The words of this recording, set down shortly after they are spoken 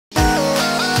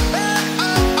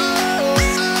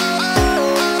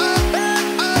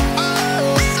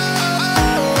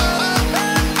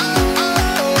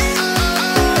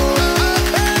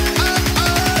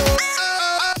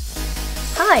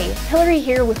Hilary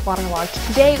here with Waterlogged.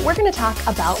 Today we're going to talk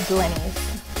about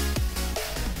blennies.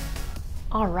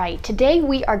 Alright, today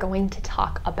we are going to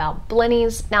talk about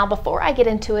blennies. Now before I get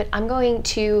into it, I'm going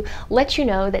to let you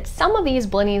know that some of these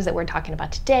blennies that we're talking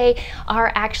about today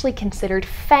are actually considered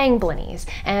fang blennies.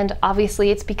 And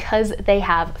obviously it's because they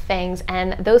have fangs,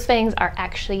 and those fangs are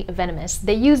actually venomous.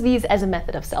 They use these as a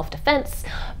method of self-defense,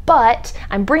 but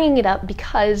I'm bringing it up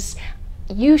because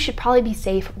you should probably be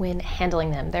safe when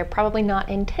handling them. They're probably not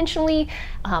intentionally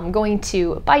going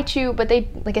to bite you, but they,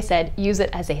 like I said, use it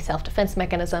as a self-defense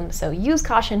mechanism, so use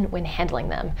caution when handling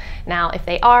them. Now, if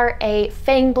they are a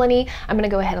fang blenny, I'm gonna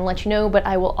go ahead and let you know, but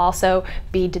I will also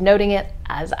be denoting it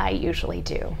as I usually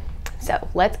do. So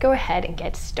let's go ahead and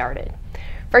get started.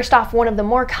 First off, one of the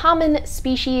more common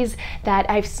species that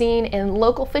I've seen in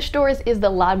local fish stores is the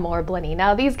lawnmower blenny.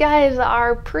 Now these guys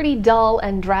are pretty dull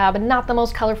and drab and not the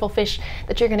most colorful fish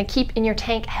that you're going to keep in your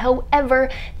tank. However,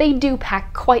 they do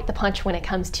pack quite the punch when it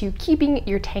comes to keeping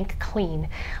your tank clean.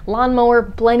 Lawnmower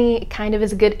blenny kind of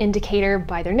is a good indicator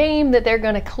by their name that they're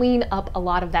going to clean up a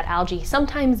lot of that algae.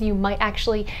 Sometimes you might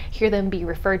actually hear them be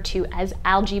referred to as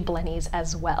algae blennies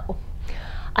as well.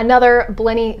 Another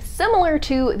blenny similar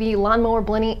to the lawnmower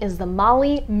blenny is the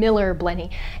Molly Miller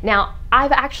blenny. Now,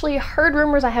 I've actually heard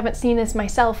rumors, I haven't seen this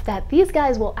myself, that these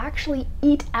guys will actually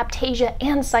eat Aiptasia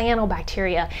and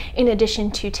cyanobacteria in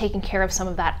addition to taking care of some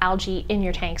of that algae in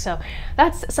your tank. So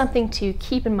that's something to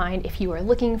keep in mind if you are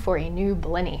looking for a new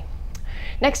blenny.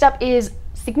 Next up is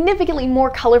significantly more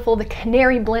colorful, the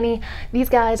canary blenny. These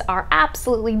guys are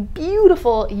absolutely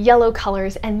beautiful yellow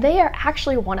colors, and they are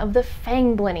actually one of the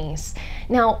fang blennies.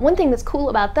 Now, one thing that's cool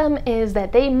about them is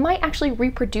that they might actually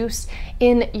reproduce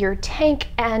in your tank,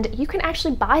 and you can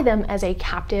actually buy them as a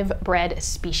captive bred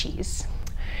species.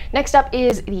 Next up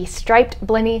is the striped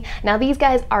blenny. Now these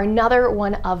guys are another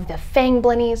one of the fang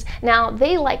blennies. Now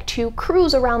they like to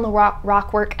cruise around the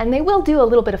rockwork, and they will do a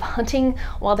little bit of hunting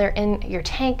while they're in your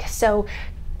tank. So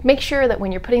make sure that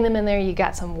when you're putting them in there, you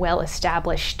got some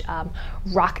well-established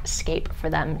rockscape for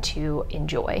them to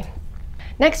enjoy.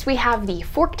 Next, we have the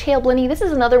fork-tail blenny. This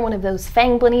is another one of those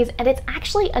fang blennies, and it's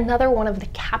actually another one of the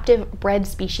captive bred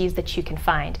species that you can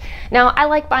find. Now, I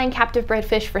like buying captive bred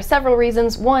fish for several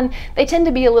reasons. One, they tend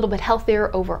to be a little bit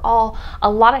healthier overall. A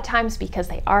lot of times, because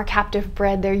they are captive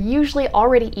bred, they're usually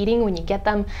already eating when you get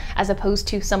them, as opposed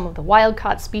to some of the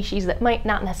wild-caught species that might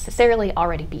not necessarily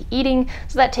already be eating.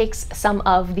 So that takes some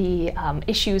of the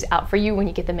issues out for you when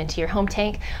you get them into your home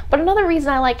tank. But another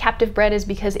reason I like captive bred is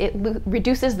because it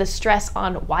reduces the stress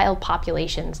on wild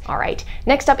populations. All right,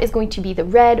 next up is going to be the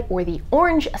red or the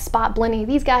orange spot blenny.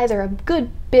 These guys are a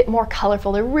good bit more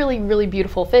colorful. They're really, really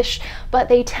beautiful fish, but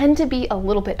they tend to be a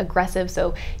little bit aggressive,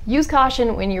 so use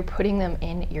caution when you're putting them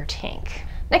in your tank.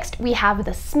 Next, we have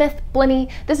the Smith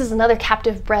blenny. This is another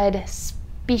captive bred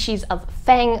species of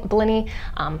fang blenny.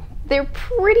 They're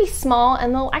pretty small,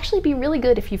 and they'll actually be really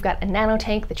good if you've got a nano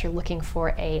tank that you're looking for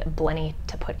a blenny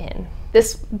to put in.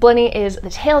 This blenny is the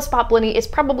tail spot blenny. It's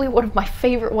probably one of my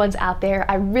favorite ones out there.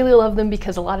 I really love them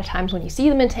because a lot of times when you see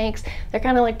them in tanks, they're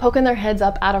kind of like poking their heads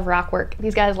up out of rockwork.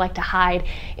 These guys like to hide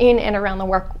in and around the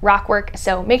rockwork,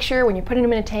 so make sure when you're putting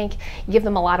them in a tank, you give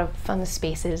them a lot of fun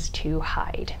spaces to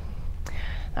hide.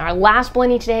 Our last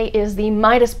blenny today is the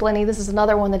Midas blenny. This is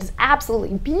another one that is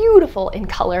absolutely beautiful in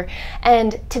color.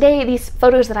 And today, these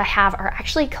photos that I have are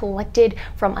actually collected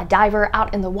from a diver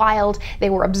out in the wild. They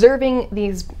were observing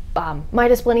these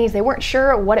Midas blennies. They weren't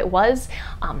sure what it was.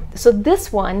 So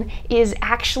this one is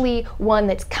actually one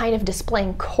that's kind of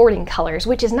displaying courting colors,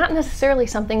 which is not necessarily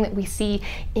something that we see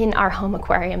in our home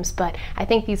aquariums, but I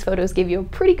think these photos give you a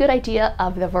pretty good idea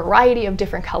of the variety of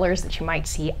different colors that you might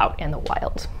see out in the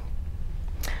wild.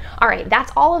 All right,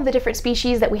 that's all of the different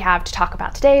species that we have to talk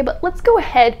about today, but let's go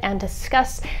ahead and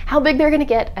discuss how big they're gonna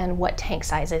get and what tank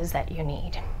sizes that you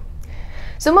need.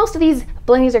 So most of these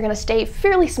blennies are gonna stay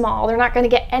fairly small. They're not gonna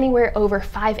get anywhere over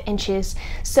 5 inches.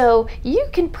 So you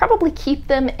can probably keep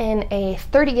them in a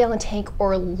 30-gallon tank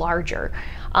or larger.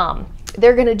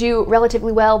 They're gonna do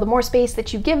relatively well. The more space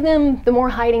that you give them, the more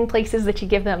hiding places that you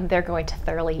give them, they're going to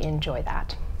thoroughly enjoy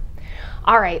that.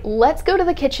 All right, let's go to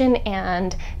the kitchen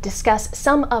and discuss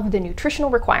some of the nutritional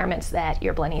requirements that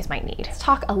your blennies might need. Let's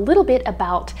talk a little bit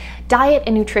about diet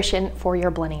and nutrition for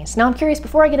your blennies. Now I'm curious,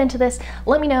 before I get into this,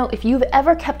 let me know if you've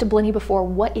ever kept a blenny before,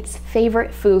 what its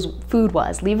favorite food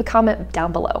was. Leave a comment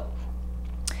down below.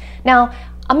 Now,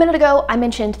 A minute ago, I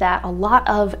mentioned that a lot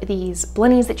of these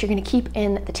blennies that you're going to keep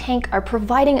in the tank are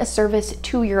providing a service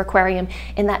to your aquarium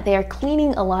in that they are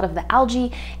cleaning a lot of the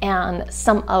algae and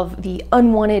some of the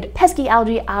unwanted pesky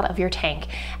algae out of your tank.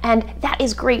 And that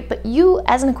is great, but you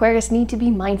as an aquarist need to be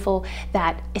mindful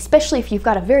that, especially if you've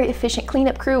got a very efficient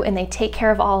cleanup crew and they take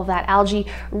care of all of that algae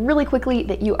really quickly,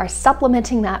 that you are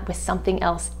supplementing that with something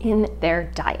else in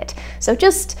their diet. So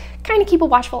just kind of keep a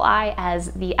watchful eye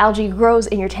as the algae grows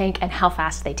in your tank and how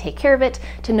fast they take care of it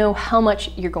to know how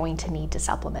much you're going to need to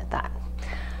supplement that.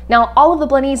 Now, all of the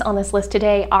blennies on this list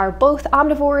today are both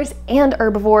omnivores and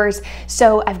herbivores,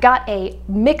 so I've got a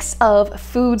mix of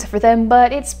foods for them,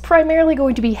 but it's primarily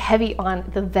going to be heavy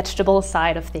on the vegetable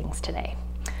side of things today.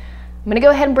 I'm going to go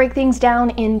ahead and break things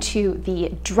down into the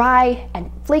dry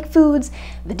and flake foods,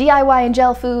 the DIY and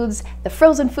gel foods, the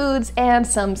frozen foods, and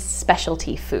some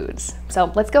specialty foods.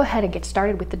 So let's go ahead and get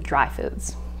started with the dry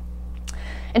foods.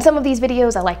 In some of these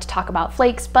videos, I like to talk about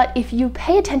flakes, but if you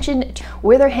pay attention to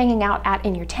where they're hanging out at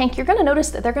in your tank, you're going to notice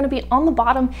that they're going to be on the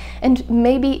bottom and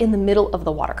maybe in the middle of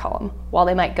the water column. While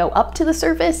they might go up to the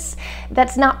surface,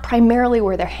 that's not primarily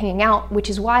where they're hanging out, which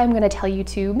is why I'm going to tell you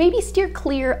to maybe steer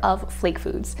clear of flake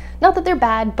foods. Not that they're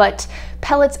bad, but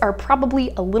pellets are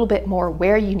probably a little bit more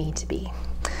where you need to be.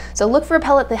 So look for a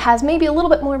pellet that has maybe a little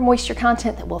bit more moisture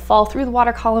content that will fall through the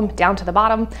water column down to the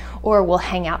bottom or will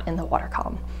hang out in the water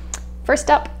column.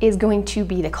 First up is going to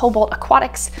be the Cobalt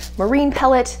Aquatics Marine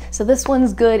Pellet. So this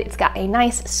one's good. It's got a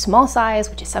nice small size,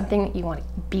 which is something that you want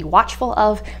to be watchful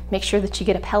of. Make sure that you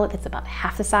get a pellet that's about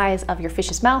half the size of your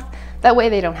fish's mouth. That way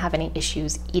they don't have any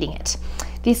issues eating it.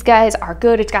 These guys are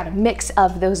good. It's got a mix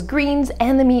of those greens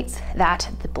and the meats that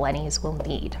the blennies will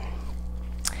need.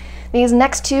 These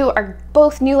next two are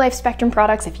both New Life Spectrum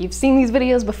products. If you've seen these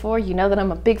videos before, you know that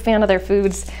I'm a big fan of their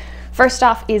foods. First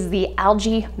off is the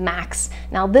Algae Max.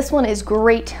 Now this one is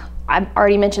great. I've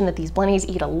already mentioned that these blennies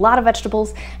eat a lot of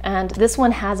vegetables, and this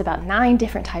one has about 9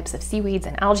 different types of seaweeds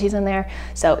and algae in there,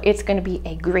 so it's going to be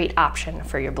a great option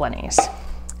for your blennies.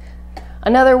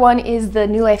 Another one is the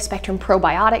New Life Spectrum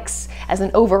Probiotics. As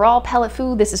an overall pellet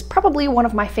food, this is probably one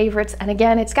of my favorites, and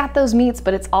again, it's got those meats,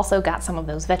 but it's also got some of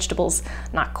those vegetables.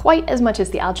 Not quite as much as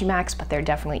the Algae Max, but they're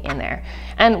definitely in there.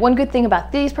 And one good thing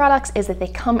about these products is that they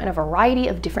come in a variety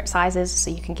of different sizes, so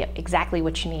you can get exactly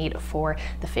what you need for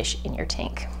the fish in your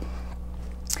tank.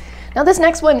 Now this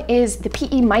next one is the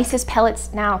PE Mysis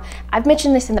pellets. Now, I've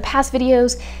mentioned this in the past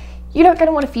videos. You're not going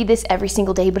to want to feed this every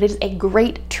single day, but it is a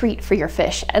great treat for your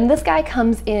fish. And this guy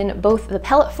comes in both the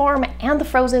pellet form and the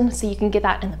frozen, so you can get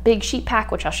that in the big sheet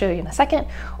pack, which I'll show you in a second,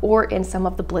 or in some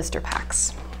of the blister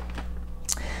packs.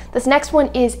 This next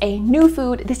one is a new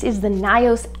food. This is the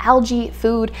Nios algae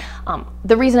food.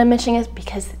 The reason I'm mentioning it is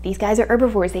because these guys are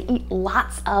herbivores. They eat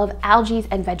lots of algae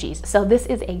and veggies. So this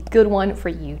is a good one for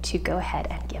you to go ahead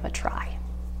and give a try.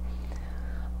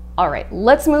 All right,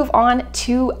 let's move on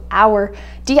to our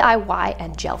DIY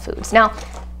and gel foods. Now,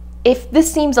 if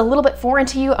this seems a little bit foreign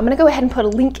to you, I'm gonna go ahead and put a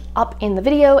link up in the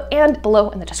video and below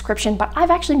in the description, but I've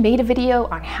actually made a video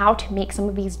on how to make some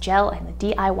of these gel and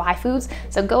the DIY foods,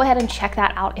 so go ahead and check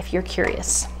that out if you're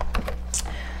curious.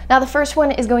 Now the first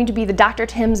one is going to be the Dr.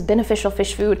 Tim's Beneficial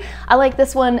Fish Food. I like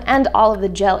this one and all of the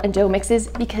gel and dough mixes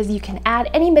because you can add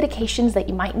any medications that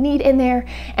you might need in there,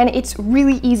 and it's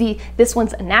really easy. This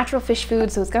one's a natural fish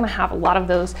food, so it's gonna have a lot of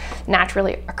those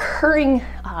naturally occurring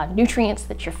nutrients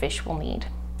that your fish will need.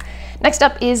 Next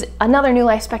up is another New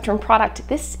Life Spectrum product.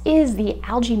 This is the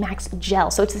Algae Max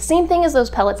Gel. So it's the same thing as those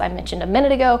pellets I mentioned a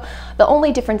minute ago. The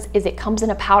only difference is it comes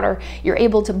in a powder. You're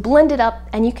able to blend it up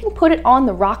and you can put it on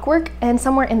the rockwork and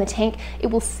somewhere in the tank. It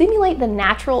will simulate the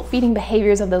natural feeding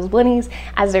behaviors of those blennies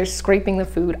as they're scraping the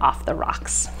food off the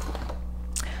rocks.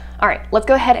 All right, let's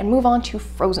go ahead and move on to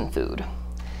frozen food.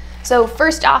 So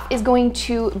first off is going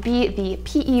to be the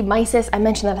PE Mysis. I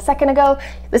mentioned that a second ago.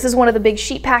 This is one of the big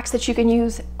sheet packs that you can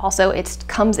use. Also, it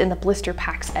comes in the blister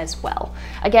packs as well.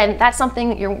 Again, that's something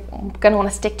that you're gonna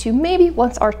wanna stick to maybe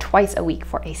once or twice a week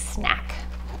for a snack.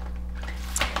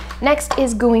 Next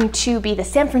is going to be the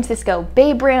San Francisco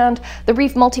Bay brand, the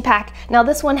Reef multi-pack. Now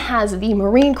this one has the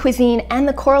marine cuisine and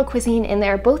the coral cuisine in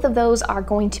there. Both of those are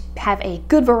going to have a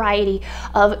good variety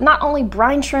of not only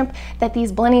brine shrimp that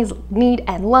these blennies need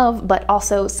and love, but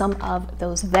also some of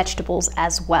those vegetables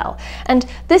as well. And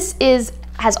this is,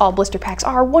 as all blister packs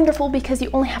are, wonderful because you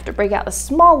only have to break out a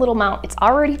small little amount. It's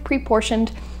already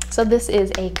pre-portioned, so this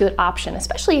is a good option,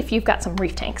 especially if you've got some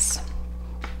reef tanks.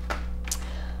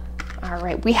 All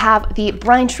right, we have the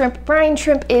brine shrimp. Brine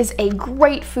shrimp is a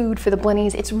great food for the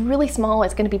blennies. It's really small.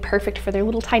 It's going to be perfect for their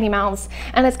little tiny mouths,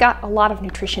 and it's got a lot of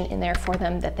nutrition in there for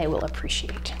them that they will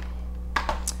appreciate.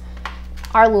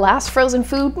 Our last frozen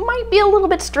food might be a little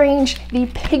bit strange, the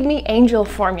Pygmy Angel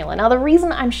formula. Now the reason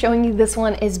I'm showing you this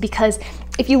one is because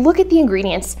if you look at the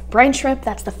ingredients, brine shrimp,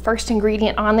 that's the first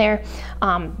ingredient on there.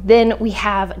 Then we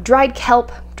have dried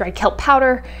kelp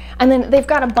powder, and then they've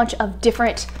got a bunch of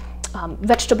different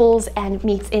vegetables and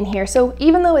meats in here. So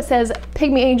even though it says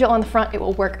Pygmy Angel on the front, it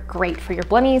will work great for your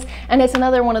blennies. And it's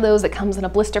another one of those that comes in a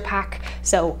blister pack.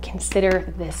 So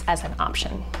consider this as an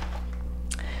option.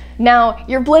 Now,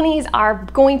 your blennies are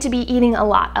going to be eating a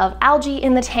lot of algae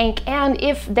in the tank, and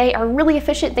if they are really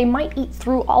efficient, they might eat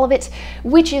through all of it,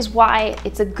 which is why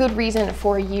it's a good reason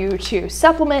for you to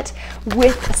supplement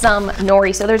with some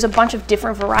nori. So there's a bunch of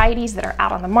different varieties that are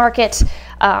out on the market.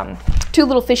 Two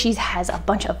Little Fishies has a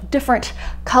bunch of different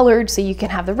colored, so you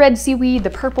can have the red seaweed, the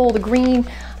purple, the green.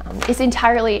 It's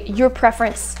entirely your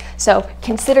preference, so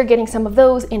consider getting some of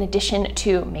those in addition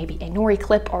to maybe a nori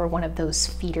clip or one of those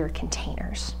feeder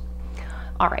containers.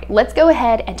 All right, let's go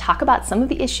ahead and talk about some of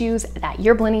the issues that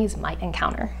your blennies might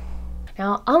encounter.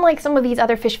 Now, unlike some of these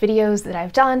other fish videos that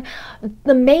I've done,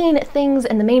 the main things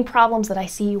and the main problems that I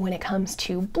see when it comes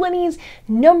to blennies,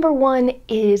 number one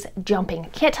is jumping.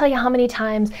 Can't tell you how many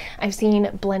times I've seen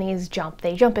blennies jump.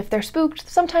 They jump if they're spooked,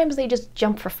 sometimes they just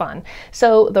jump for fun.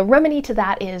 So the remedy to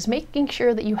that is making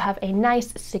sure that you have a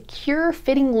nice, secure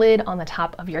fitting lid on the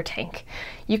top of your tank.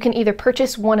 You can either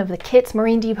purchase one of the kits.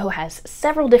 Marine Depot has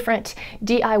several different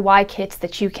DIY kits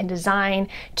that you can design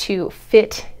to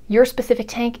fit your specific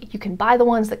tank. You can buy the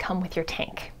ones that come with your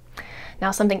tank.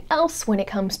 Now, something else when it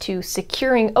comes to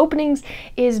securing openings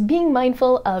is being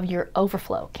mindful of your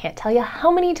overflow. Can't tell you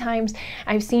how many times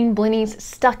I've seen blennies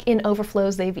stuck in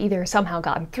overflows. They've either somehow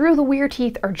gotten through the weir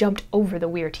teeth or jumped over the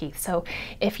weir teeth. So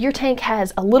if your tank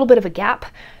has a little bit of a gap,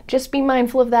 just be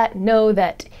mindful of that. Know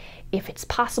that if it's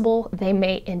possible, they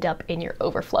may end up in your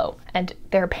overflow. And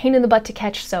they're a pain in the butt to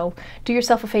catch, so do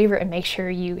yourself a favor and make sure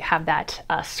you have that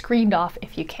screened off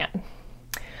if you can.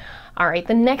 All right,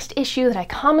 the next issue that I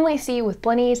commonly see with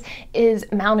blennies is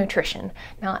malnutrition.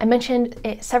 Now, I mentioned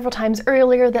it several times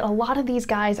earlier that a lot of these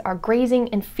guys are grazing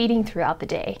and feeding throughout the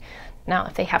day. Now,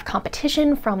 if they have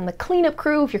competition from the cleanup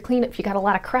crew, if you got a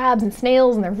lot of crabs and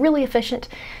snails and they're really efficient,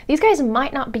 these guys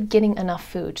might not be getting enough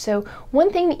food. So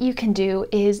one thing that you can do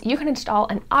is you can install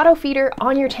an auto feeder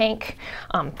on your tank.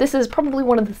 This is probably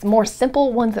one of the more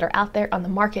simple ones that are out there on the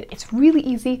market. It's really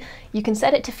easy. You can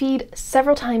set it to feed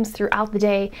several times throughout the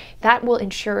day. That will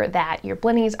ensure that your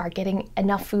blennies are getting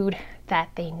enough food that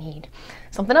they need.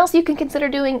 Something else you can consider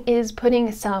doing is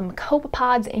putting some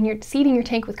copepods in seeding your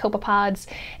tank with copepods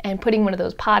and putting one of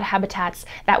those pod habitats.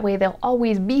 That way there'll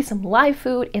always be some live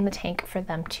food in the tank for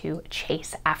them to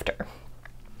chase after.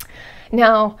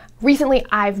 Now, recently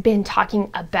I've been talking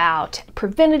about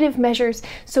preventative measures.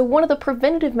 So one of the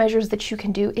preventative measures that you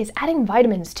can do is adding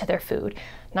vitamins to their food.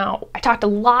 Now, I talked a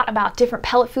lot about different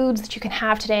pellet foods that you can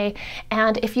have today,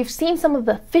 and if you've seen some of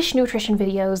the fish nutrition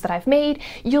videos that I've made,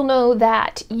 you'll know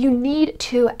that you need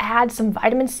to add some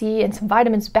vitamin C and some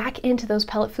vitamins back into those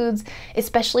pellet foods,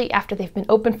 especially after they've been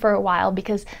open for a while,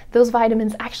 because those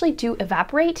vitamins actually do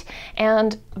evaporate,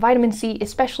 and vitamin C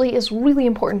especially is really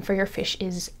important for your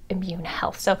fish's immune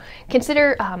health. So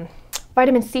consider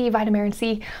Vitamin C, Vitamin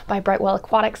C by Brightwell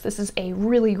Aquatics. This is a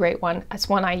really great one. It's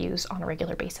one I use on a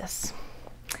regular basis.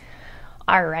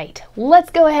 All right, let's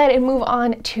go ahead and move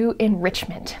on to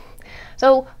enrichment.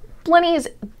 So blennies,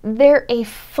 they're a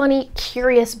funny,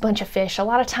 curious bunch of fish. A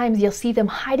lot of times you'll see them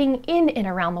hiding in and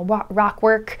around the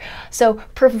rockwork. So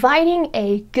providing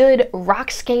a good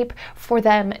rockscape for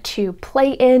them to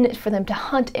play in, for them to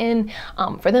hunt in,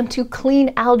 for them to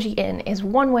clean algae in is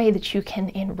one way that you can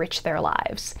enrich their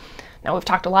lives. Now, we've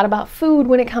talked a lot about food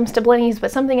when it comes to blennies,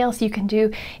 but something else you can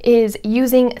do is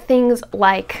using things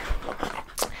like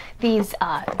these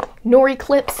nori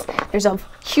clips. There's a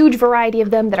huge variety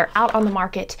of them that are out on the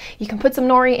market. You can put some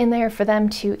nori in there for them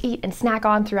to eat and snack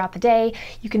on throughout the day.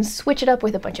 You can switch it up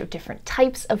with a bunch of different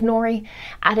types of nori.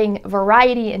 Adding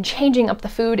variety and changing up the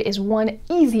food is one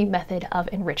easy method of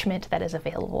enrichment that is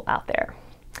available out there.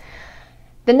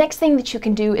 The next thing that you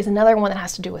can do is another one that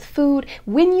has to do with food.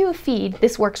 When you feed,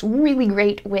 this works really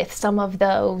great with some of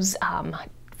those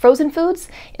frozen foods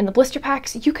in the blister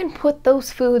packs. You can put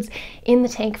those foods in the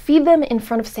tank, feed them in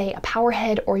front of, say, a power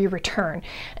head or your return.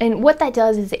 And what that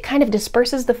does is it kind of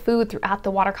disperses the food throughout the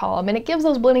water column, and it gives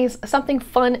those blennies something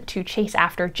fun to chase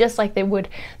after, just like they would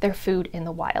their food in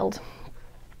the wild.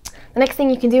 The next thing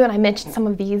you can do, and I mentioned some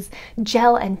of these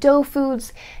gel and dough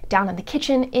foods down in the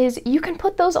kitchen, is you can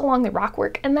put those along the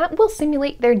rockwork and that will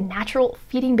simulate their natural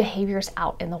feeding behaviors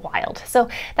out in the wild. So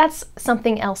that's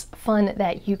something else fun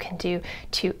that you can do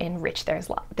to enrich their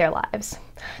lives.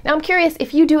 Now I'm curious,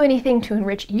 if you do anything to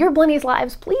enrich your Blennies'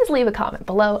 lives, please leave a comment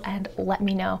below and let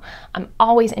me know. I'm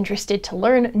always interested to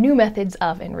learn new methods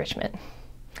of enrichment.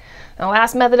 The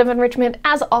last method of enrichment,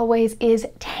 as always, is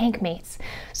tank mates.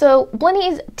 So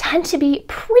Blennies tend to be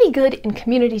pretty good in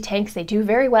community tanks. They do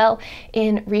very well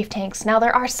in reef tanks. Now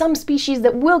there are some species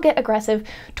that will get aggressive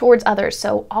towards others,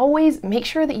 so always make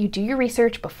sure that you do your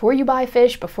research before you buy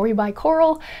fish, before you buy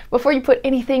coral, before you put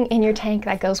anything in your tank.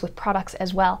 That goes with products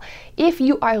as well. If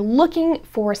you are looking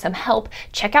for some help,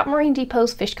 check out Marine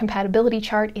Depot's fish compatibility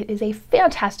chart. It is a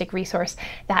fantastic resource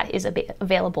that is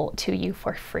available to you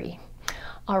for free.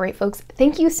 All right, folks,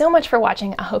 thank you so much for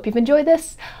watching. I hope you've enjoyed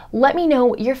this. Let me know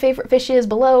what your favorite fish is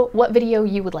below, what video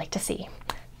you would like to see.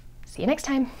 See you next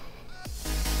time.